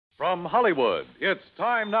From Hollywood, it's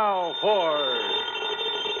time now for...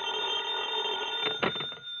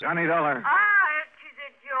 Johnny Dollar. It is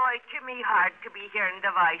a joy to me heart to be hearing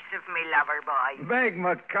the voice of me lover boy. Meg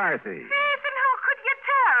McCarthy. Faith, and how could you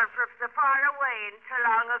tell from so far away and so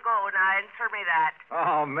long ago? Now answer me that.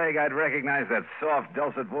 Oh, Meg, I'd recognize that soft,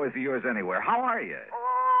 dulcet voice of yours anywhere. How are you?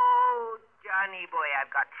 Oh, Johnny boy,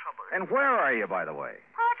 I've got trouble. And where are you, by the way?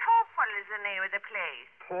 Port Hopeful is the name of the place.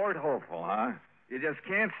 Port Hopeful, huh? You just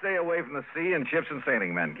can't stay away from the sea and ships and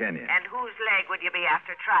sailing men, can you? And whose leg would you be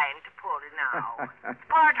after trying to pull now?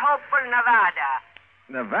 Port Hopeful, Nevada.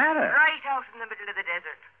 Nevada? Right out in the middle of the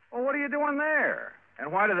desert. Well, what are you doing there?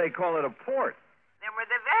 And why do they call it a port? Them were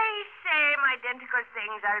the very same identical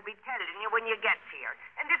things I'll be telling you when you get here.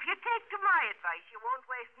 And if you take to my advice, you won't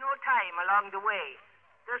waste no time along the way.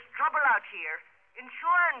 There's trouble out here.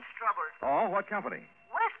 Insurance trouble. Oh, what company?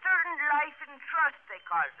 Western Life and Trust, they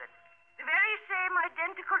calls it. The very same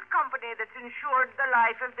identical company that's insured the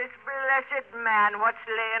life of this blessed man what's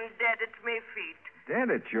laying dead at me feet.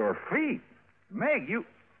 Dead at your feet? Meg, you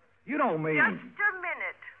don't mean... Just a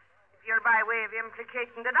minute. If you're by way of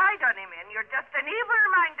implicating that I done him in, you're just an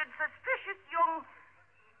evil-minded, suspicious young...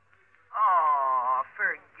 Oh,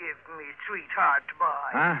 forgive me, sweetheart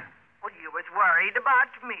boy. Huh? Well, you was worried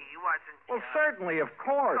about me, wasn't you? Well, certainly, of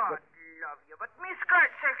course. God love you, but me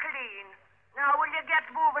skirts are clean. Now, will you get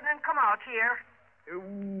moving and come out here?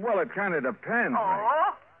 Well, it kind of depends. Oh?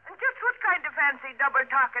 Meg. And just what kind of fancy double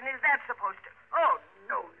talking is that supposed to... Oh,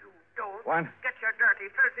 no, you don't. What? Get your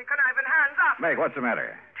dirty, filthy, conniving hands off. Meg, what's the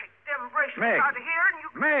matter? Take them bracelets Meg. out of here and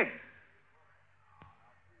you... Meg!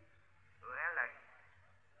 Well, I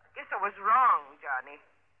guess I was wrong, Johnny.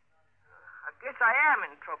 I guess I am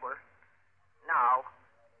in trouble. Now.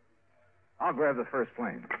 I'll grab the first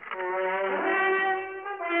plane.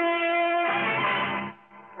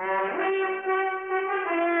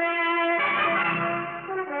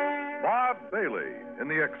 Bob Bailey in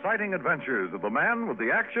the exciting adventures of the man with the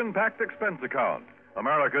action-packed expense account.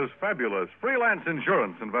 America's fabulous freelance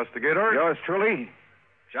insurance investigator. Yours truly,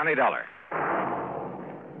 Johnny Dollar.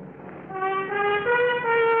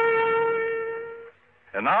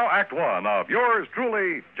 And now, Act One of yours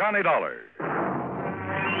truly, Johnny Dollar.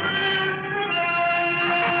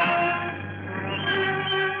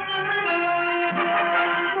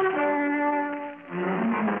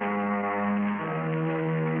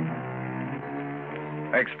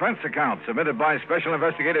 Expense account submitted by Special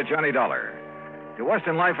Investigator Johnny Dollar to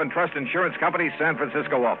Western Life and Trust Insurance Company, San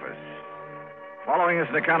Francisco office. Following is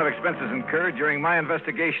an account of expenses incurred during my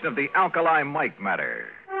investigation of the Alkali Mike matter.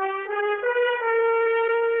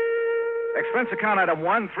 Expense account item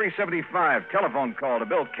 1, 375, telephone call to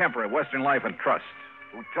Bill Kemper at Western Life and Trust,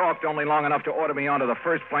 who talked only long enough to order me onto the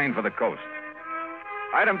first plane for the coast.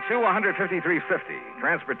 Item 2, 153.50,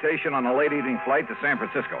 transportation on a late evening flight to San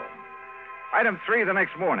Francisco. Item 3, the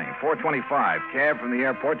next morning, 4:25, cab from the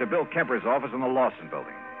airport to Bill Kemper's office in the Lawson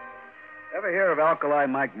building. Ever hear of Alkali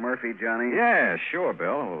Mike Murphy, Johnny? Yeah, sure,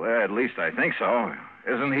 Bill. Well, at least I think so.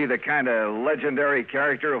 Isn't he the kind of legendary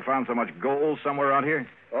character who found so much gold somewhere out here?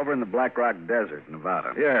 Over in the Black Rock Desert,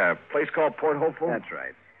 Nevada. Yeah, a place called Port Hopeful? That's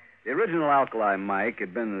right. The original Alkali Mike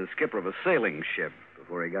had been the skipper of a sailing ship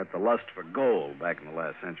before he got the lust for gold back in the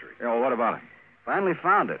last century. Yeah, well, what about him? Finally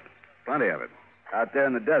found it. Plenty of it. Out there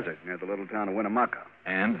in the desert near the little town of Winnemucca.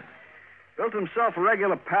 And? Built himself a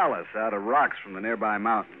regular palace out of rocks from the nearby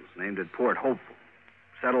mountains, named it Port Hopeful.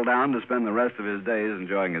 Settled down to spend the rest of his days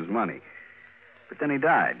enjoying his money. But then he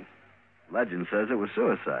died. Legend says it was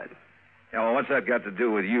suicide. Yeah, well, what's that got to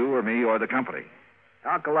do with you or me or the company?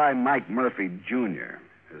 Alkali Mike Murphy, Jr.,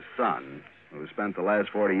 his son, who spent the last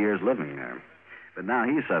 40 years living there. But now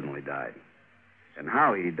he suddenly died. And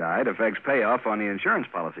how he died affects payoff on the insurance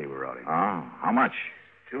policy we wrote him. Oh, how much?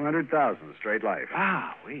 $200,000 straight life.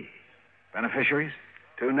 Ah, we. Beneficiaries?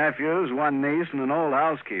 2 nephews, 1 niece, and an old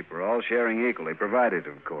housekeeper, all sharing equally, provided,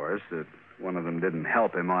 of course, that one of them didn't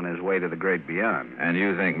help him on his way to the great beyond. And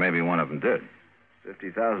you think maybe one of them did?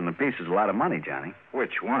 $50,000 apiece is a lot of money, Johnny.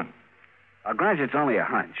 Which one? I'll grant you it's only a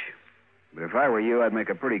hunch. But if I were you, I'd make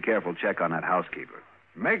a pretty careful check on that housekeeper.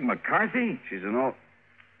 Meg McCarthy? She's an old...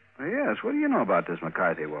 Oh, yes, what do you know about this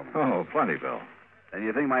McCarthy woman? Oh, plenty, Bill. Then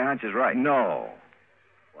you think my hunch is right? No.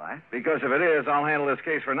 What? Because if it is, I'll handle this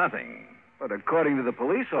case for nothing. But according to the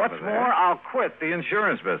police officer... What's more, I'll quit the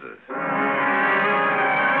insurance business.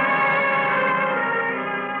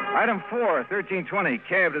 Item 4, 1320,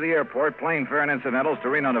 cab to the airport, plane fare and incidentals to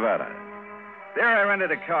Reno, Nevada. There I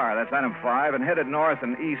rented a car, that's item 5, and headed north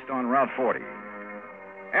and east on Route 40.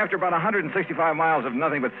 After about 165 miles of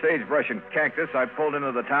nothing but sagebrush and cactus, I pulled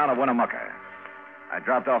into the town of Winnemucca. I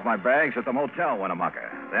dropped off my bags at the motel, Winnemucca,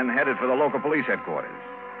 then headed for the local police headquarters.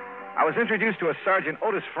 I was introduced to a Sergeant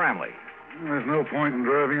Otis Framley. There's no point in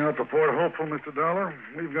driving out to Port Hopeful, Mr. Dollar.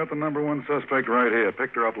 We've got the number one suspect right here.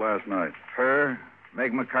 Picked her up last night. Her?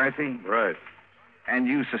 Meg McCarthy? Right. And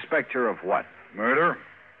you suspect her of what? Murder?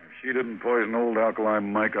 If she didn't poison old Alkali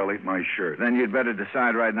Mike, I'll eat my shirt. Then you'd better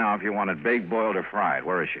decide right now if you want it baked, boiled, or fried.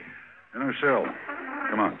 Where is she? In her cell.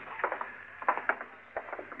 Come on.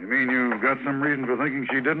 You mean you've got some reason for thinking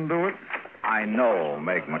she didn't do it? I know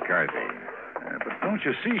Meg McCarthy. Yeah, but don't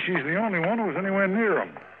you see she's the only one who was anywhere near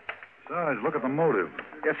him? Besides, look at the motive.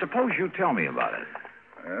 Yeah, suppose you tell me about it.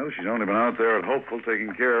 Well, she's only been out there at Hopeful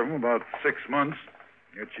taking care of him about 6 months.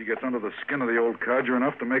 Yet she gets under the skin of the old codger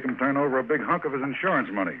enough to make him turn over a big hunk of his insurance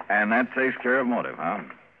money. And that takes care of motive, huh?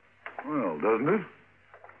 Well, doesn't it?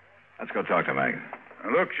 Let's go talk to Meg.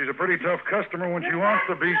 Now, look, she's a pretty tough customer when she wants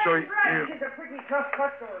to be, so... Right, she's a pretty tough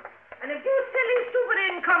customer. And if you silly, stupid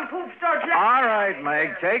income poop starts... All right,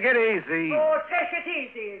 Meg, take it easy. Oh, take it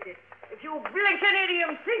easy, is it? If you blinking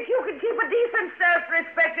idiom think you can keep a decent,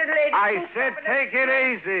 self-respected lady... I said take it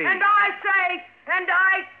easy. And I say,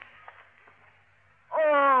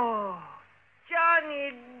 Oh,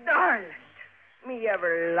 Johnny darling. Me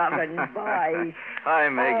ever-loving boy. Hi,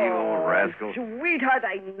 Meg, you old rascal. Sweetheart,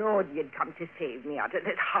 I knowed you'd come to save me out of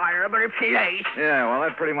this horrible place. Yeah, well,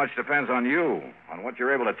 that pretty much depends on you, on what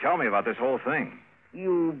you're able to tell me about this whole thing.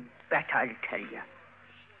 You bet I'll tell you.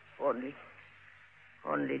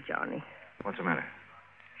 Only, Johnny. What's the matter?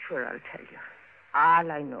 Sure, I'll tell you. All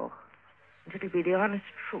I know. And it'll be the honest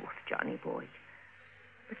truth, Johnny boy.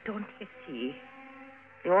 But don't you see?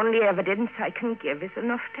 The only evidence I can give is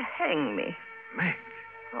enough to hang me. Meg.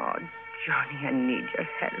 Oh, Johnny, I need your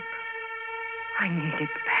help. I need it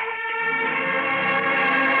bad.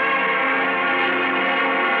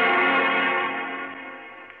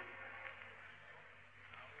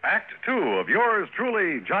 Act 2 of yours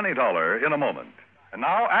truly, Johnny Dollar, in a moment. And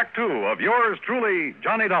now, Act 2 of yours truly,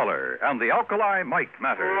 Johnny Dollar, and the Alkali Mike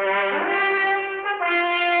matter.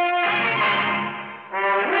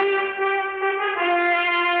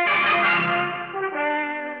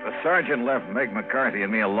 The sergeant left Meg McCarthy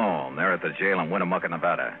and me alone there at the jail in Winnemucca,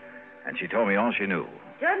 Nevada. And she told me all she knew.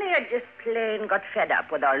 Johnny had just plain got fed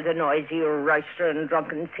up with all the noisy, roistering,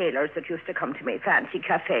 drunken sailors that used to come to my fancy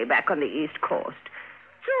cafe back on the East Coast.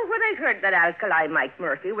 So when I heard that Alkali Mike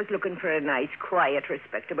Murphy was looking for a nice, quiet,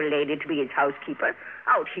 respectable lady to be his housekeeper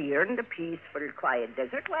out here in the peaceful, quiet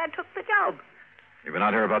desert, well, I took the job. You've been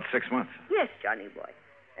out here about 6 months. Yes, Johnny boy.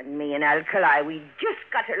 And me and Alkali, we just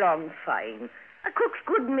got along fine. I cooked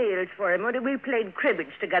good meals for him, and we played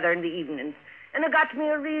cribbage together in the evenings. And it got me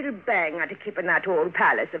a real bang out of keeping that old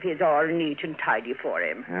palace of his all neat and tidy for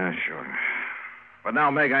him. Yeah, sure. But now,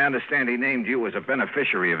 Meg, I understand he named you as a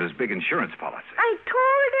beneficiary of his big insurance policy. I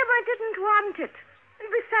told him I didn't want it. And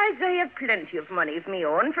besides, I have plenty of money of me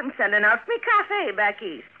own from selling out me cafe back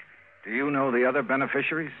east. Do you know the other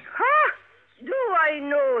beneficiaries? Huh? Do I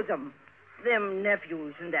know them? Them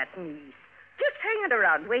nephews and that niece. Just hanging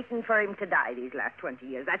around waiting for him to die these last 20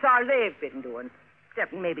 years. That's all they've been doing.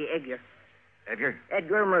 Except maybe Edgar. Edgar?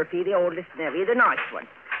 Edgar Murphy, the oldest nephew, the nice one.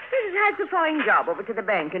 He's had a fine job over to the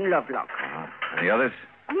bank in Lovelock. And the others?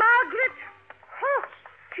 Margaret. Oh,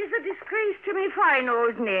 she's a disgrace to me fine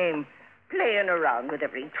old name. Playing around with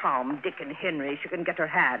every Tom, Dick, and Henry she can get her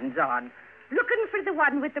hands on. Looking for the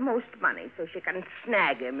one with the most money so she can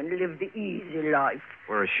snag him and live the easy life.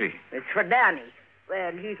 Where is she? It's for Danny.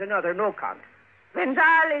 Well, he's another no-count. Spends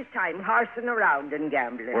all his time horsing around and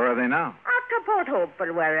gambling. Where are they now? Up to Port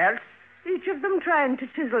Hopeful, where else? Each of them trying to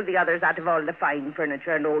chisel the others out of all the fine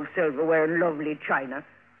furniture and old silverware and lovely china.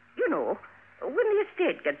 You know, when the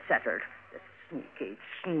estate gets settled, the sneaky,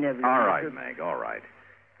 sniveling... All right, Meg, all right.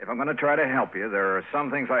 If I'm going to try to help you, there are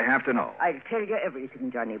some things I have to know. I'll tell you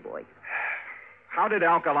everything, Johnny boy. How did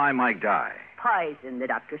Alkali Mike die? Poison, the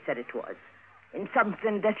doctor said it was. In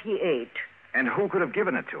something that he ate. And who could have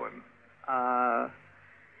given it to him?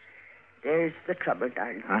 There's the trouble,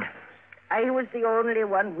 darling. Huh? I was the only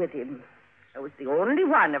one with him. I was the only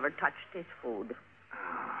one ever touched his food.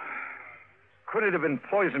 Could it have been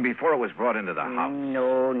poisoned before it was brought into the house?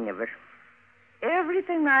 No, never.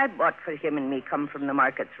 Everything I bought for him and me come from the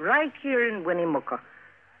markets right here in Winnemucca.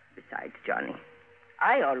 Besides, Johnny,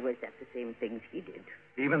 I always had the same things he did.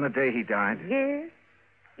 Even the day he died? Yes.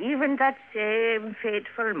 Even that same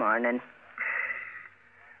fateful morning.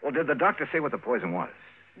 Well, did the doctor say what the poison was?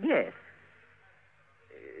 Yes.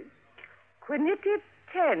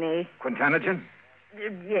 Quinititani. Quintanogen?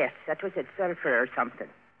 Yes, that was it. Sulfur or something.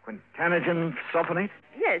 Quintanogen sulfonate?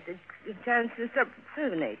 Yes, it turns to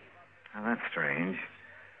sulfonate. Now, that's strange.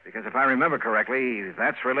 Because if I remember correctly,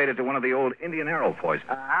 that's related to one of the old Indian arrow poisons.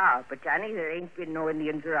 Ah, but Johnny, there ain't been no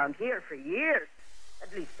Indians around here for years.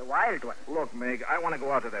 At least the wild ones. Look, Meg, I want to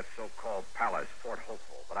go out to that so-called palace, Fort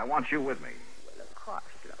Hopeful, but I want you with me. Well, of course,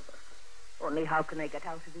 lover. Only how can I get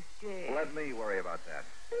out of this jail? Let me worry about that.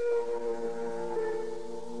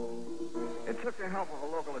 It took the help of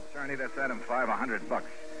a local attorney that set him $500.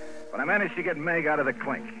 But I managed to get Meg out of the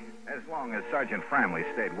clink, as long as Sergeant Framley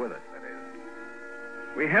stayed with us, that is.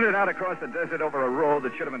 We headed out across the desert over a road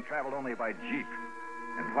that should have been traveled only by jeep.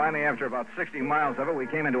 And finally, after about 60 miles of it, we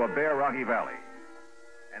came into a bare, rocky valley.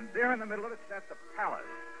 And there in the middle of it sat the palace,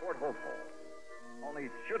 Fort Hopeful. Only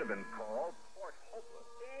it should have been called Fort Hopeless.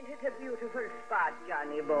 Ain't it a beautiful spot,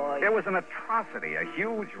 Johnny boy? It was an atrocity, a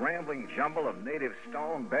huge, rambling jumble of native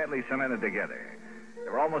stone badly cemented together.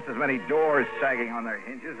 There were almost as many doors sagging on their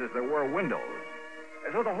hinges as there were windows,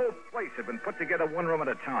 as though the whole place had been put together one room at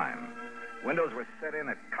a time. Windows were set in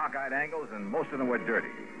at cockeyed angles, and most of them were dirty.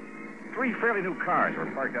 3 fairly new cars were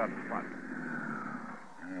parked out in front.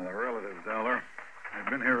 The relatives, Dollar. They've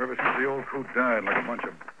been here ever since the old coot died, like a bunch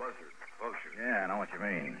of buzzards. Vultures. Yeah, I know what you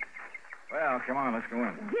mean. Well, come on, let's go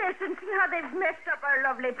in. Yes, and see how they've messed up our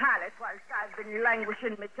lovely palace whilst I've been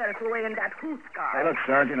languishing myself away in that hoot car. Hey, look,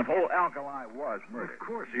 Sergeant, if old Alkali was murdered. Of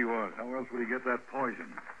course he was. How else would he get that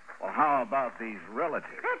poison? Well, how about these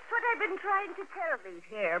relatives? That's what I've been trying to tell these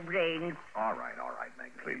harebrains. All right,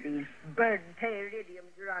 Meg, please. These bird-tailed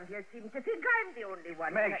idioms around here seem to think I'm the only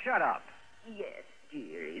one. Meg, shut up. Yes,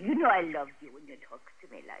 dearie. You know I loved you when you talked to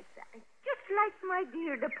me like that. Just like my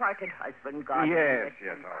dear departed husband, God. Yes,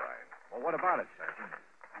 all right. Well, what about it, Sergeant?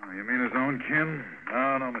 Oh, you mean his own kin?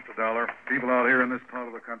 No, Mr. Dollar. People out here in this part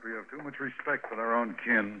of the country have too much respect for their own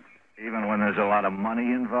kin. Even when there's a lot of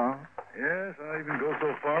money involved? Yes, I even go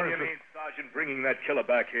so far What do you mean, Sergeant, bringing that killer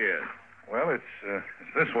back here? Well, it's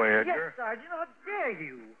this way, Edgar. Yes, Sergeant, how dare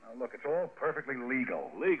you? Now, look, it's all perfectly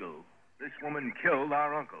legal. Legal? This woman killed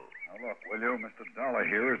our uncle. Now, look, will you? Mr. Dollar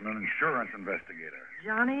here is an insurance investigator.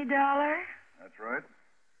 Johnny Dollar? That's right.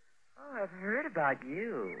 Oh, I've heard about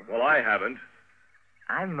you. Well, I haven't.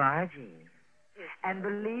 I'm Margie. And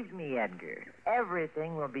believe me, Edgar,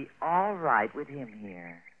 everything will be all right with him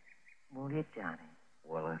here. Won't it, Johnny?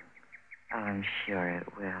 Will it? I'm sure it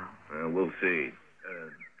will. We'll see.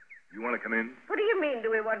 You want to come in? What do you mean, do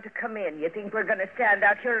we want to come in? You think we're going to stand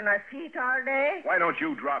out here on our feet all day? Why don't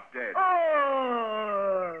you drop dead?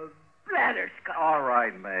 Oh, blatherskite. All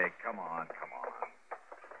right, Meg, come on.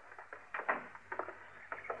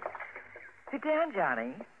 Sit down,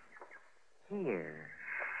 Johnny. Here.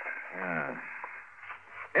 Yeah.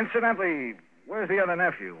 Incidentally, where's the other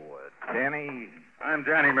nephew? Danny? I'm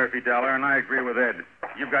Danny Murphy, Dollar, and I agree with Ed.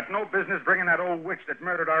 You've got no business bringing that old witch that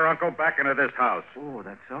murdered our uncle back into this house. Oh,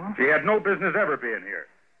 that's all? She had no business ever being here.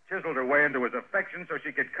 Chiseled her way into his affection so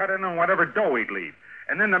she could cut in on whatever dough he'd leave.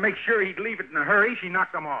 And then to make sure he'd leave it in a hurry, she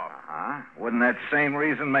knocked him off. Uh-huh. Wouldn't that same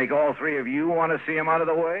reason make all 3 of you want to see him out of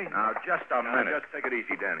the way? Now, just a minute. Just take it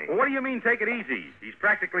easy, Danny. Well, what do you mean, take it easy? He's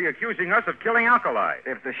practically accusing us of killing Alkali.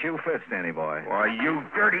 If the shoe fits, Danny boy. Why, you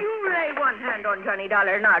dirty... You lay one hand on Johnny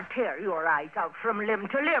Dollar and I'll tear your eyes out from limb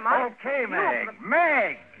to limb. Okay, Meg.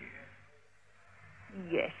 Meg!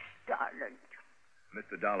 Yes, darling.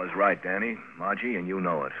 Mr. Dollar's right, Danny. Margie, and you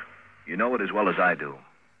know it. You know it as well as I do.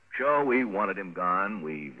 Sure, we wanted him gone.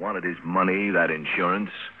 We wanted his money, that insurance.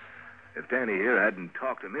 If Danny here hadn't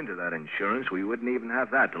talked him into that insurance, we wouldn't even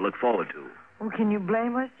have that to look forward to. Well, can you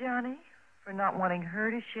blame us, Johnny, for not wanting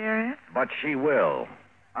her to share it? But she will.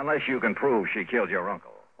 Unless you can prove she killed your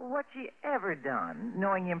uncle. What's she ever done,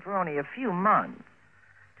 knowing him for only a few months,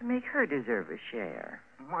 to make her deserve a share?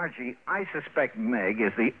 Margie, I suspect Meg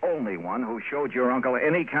is the only one who showed your uncle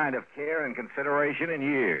any kind of care and consideration in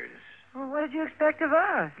years. Well, what did you expect of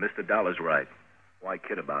us? Mr. Dollar's right. Why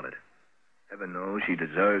kid about it? Heaven knows she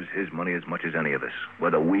deserves his money as much as any of us,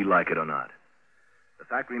 whether we like it or not. The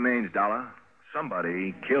fact remains, Dollar,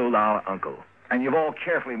 somebody killed our uncle. And you've all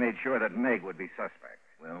carefully made sure that Meg would be suspect.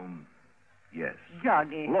 Well, yes.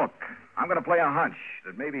 Johnny. Look, I'm going to play a hunch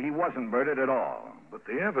that maybe he wasn't murdered at all. But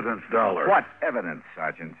the evidence, Dollar. What evidence,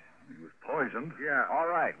 Sergeant? He was poisoned. Yeah, all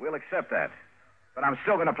right, we'll accept that. But I'm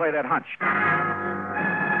still going to play that hunch.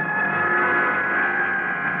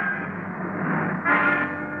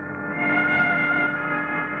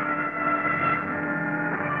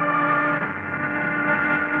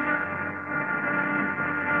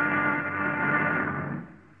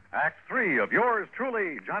 Act 3 of yours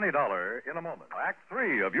truly, Johnny Dollar, in a moment. Act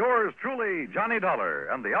 3 of yours truly, Johnny Dollar,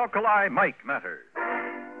 and the Alkali Mike matter.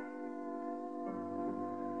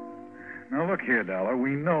 Now, look here, Dollar.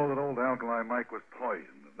 We know that old Alkali Mike was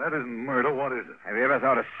poisoned. If that isn't murder, what is it? Have you ever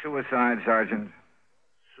thought of suicide, Sergeant?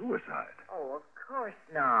 suicide. Oh, of course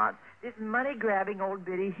not. This money-grabbing old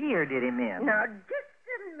biddy here did him in. Now,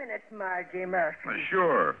 just a minute, Margie Murphy.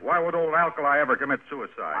 Sure. Why would old Alkali ever commit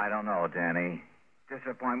suicide? I don't know, Danny.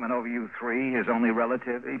 Disappointment over you three, his only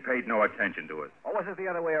relative? He paid no attention to it. Or was it the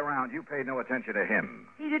other way around? You paid no attention to him.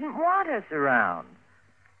 He didn't want us around.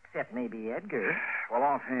 Except maybe Edgar. Well,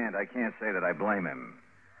 offhand, I can't say that I blame him.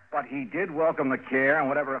 But he did welcome the care and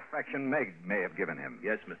whatever affection Meg may have given him.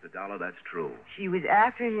 Yes, Mr. Dollar, that's true. She was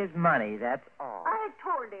after his money, that's all. I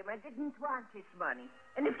told him I didn't want his money.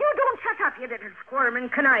 And if you don't shut up, you little squirm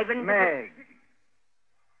and conniving... Meg!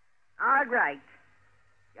 All right.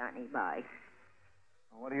 Johnny, bye.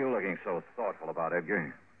 What are you looking so thoughtful about,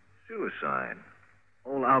 Edgar? Suicide.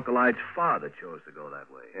 Old Alkali's father chose to go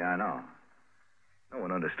that way. Yeah, I know. No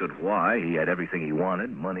one understood why. He had everything he wanted,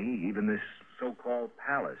 money, even this so-called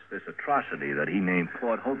palace, this atrocity that he named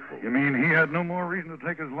Port Hopeful. You mean he had no more reason to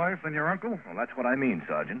take his life than your uncle? Well, that's what I mean,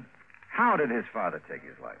 Sergeant. How did his father take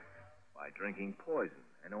his life? By drinking poison,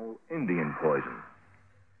 an old Indian poison.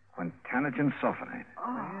 Quintanogen sulfonate.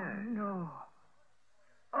 Oh, no.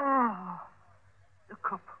 Oh, the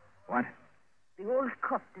cup. What? The old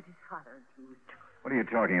cup that his father had used. What are you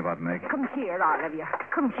talking about, Meg? Come here, all of you.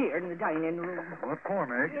 Come here in the dining room. What for,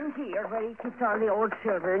 Meg? In here, where he keeps all the old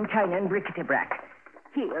silver and china and bric-a-brac.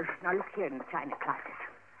 Here. Now look here in the china closet.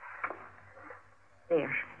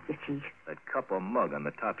 There, you see. That cup or mug on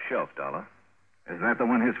the top shelf, Dollar. Is that the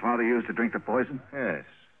one his father used to drink the poison? Yes,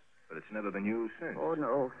 but it's never been used since. Oh,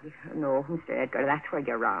 no. No, Mr. Edgar, that's where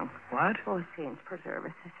you're wrong. What? Oh, saints preserve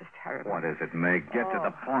us. This is terrible. What is it, Meg? Get to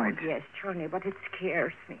the point. Yes, Johnny, but it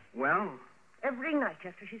scares me. Well? Every night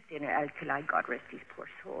after his dinner, Alkali, God rest his poor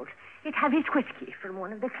soul, he'd have his whiskey from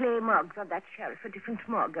one of the clay mugs on that shelf, a different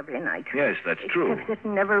mug every night. Yes, that's true. Except that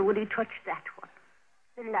never would he touch that one.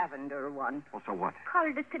 The lavender one. Well, so what?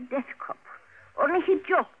 Called it the death cup. Only he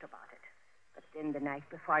joked about it. But then the night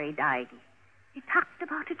before he died, he talked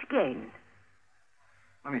about it again.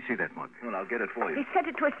 Let me see that mug. Well, I'll get it for you. He said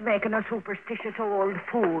it was making a superstitious old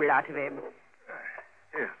fool out of him.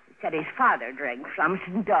 Here. He said his father drank from it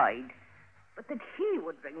and died. But that he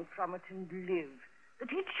would drink from it and live. That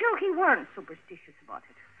he'd show he weren't superstitious about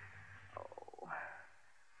it. Oh.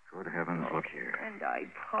 Good heavens, look here. And I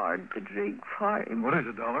poured the drink for him. What is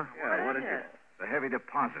it, Dollar? Yeah, what is it? The heavy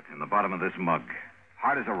deposit in the bottom of this mug.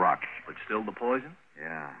 Hard as a rock. But still the poison?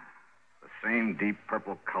 Yeah. The same deep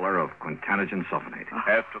purple color of quintanogen sulfonate.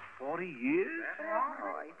 After 40 years?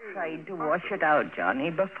 Oh, I tried to wash it out,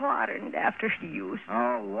 Johnny, before and after use.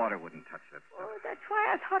 Oh, water wouldn't touch that stuff. Oh, that's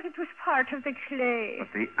why I thought it was part of the clay.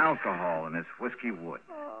 But the alcohol in his whiskey would.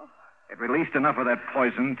 Oh. It released enough of that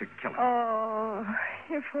poison to kill him. Oh,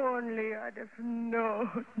 if only I'd have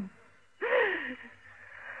known.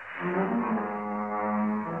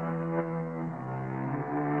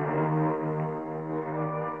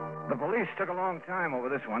 The police took a long time over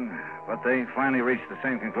this one, but they finally reached the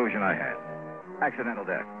same conclusion I had. Accidental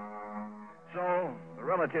death. So, the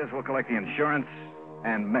relatives will collect the insurance,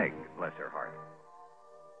 and Meg, bless her heart.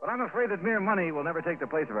 But I'm afraid that mere money will never take the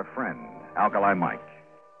place of a friend, Alkali Mike.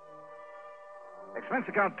 Expense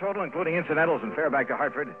account total, including incidentals and fare back to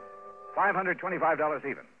Hartford, $525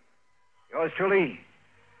 even. Yours truly,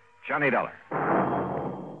 Johnny Dollar.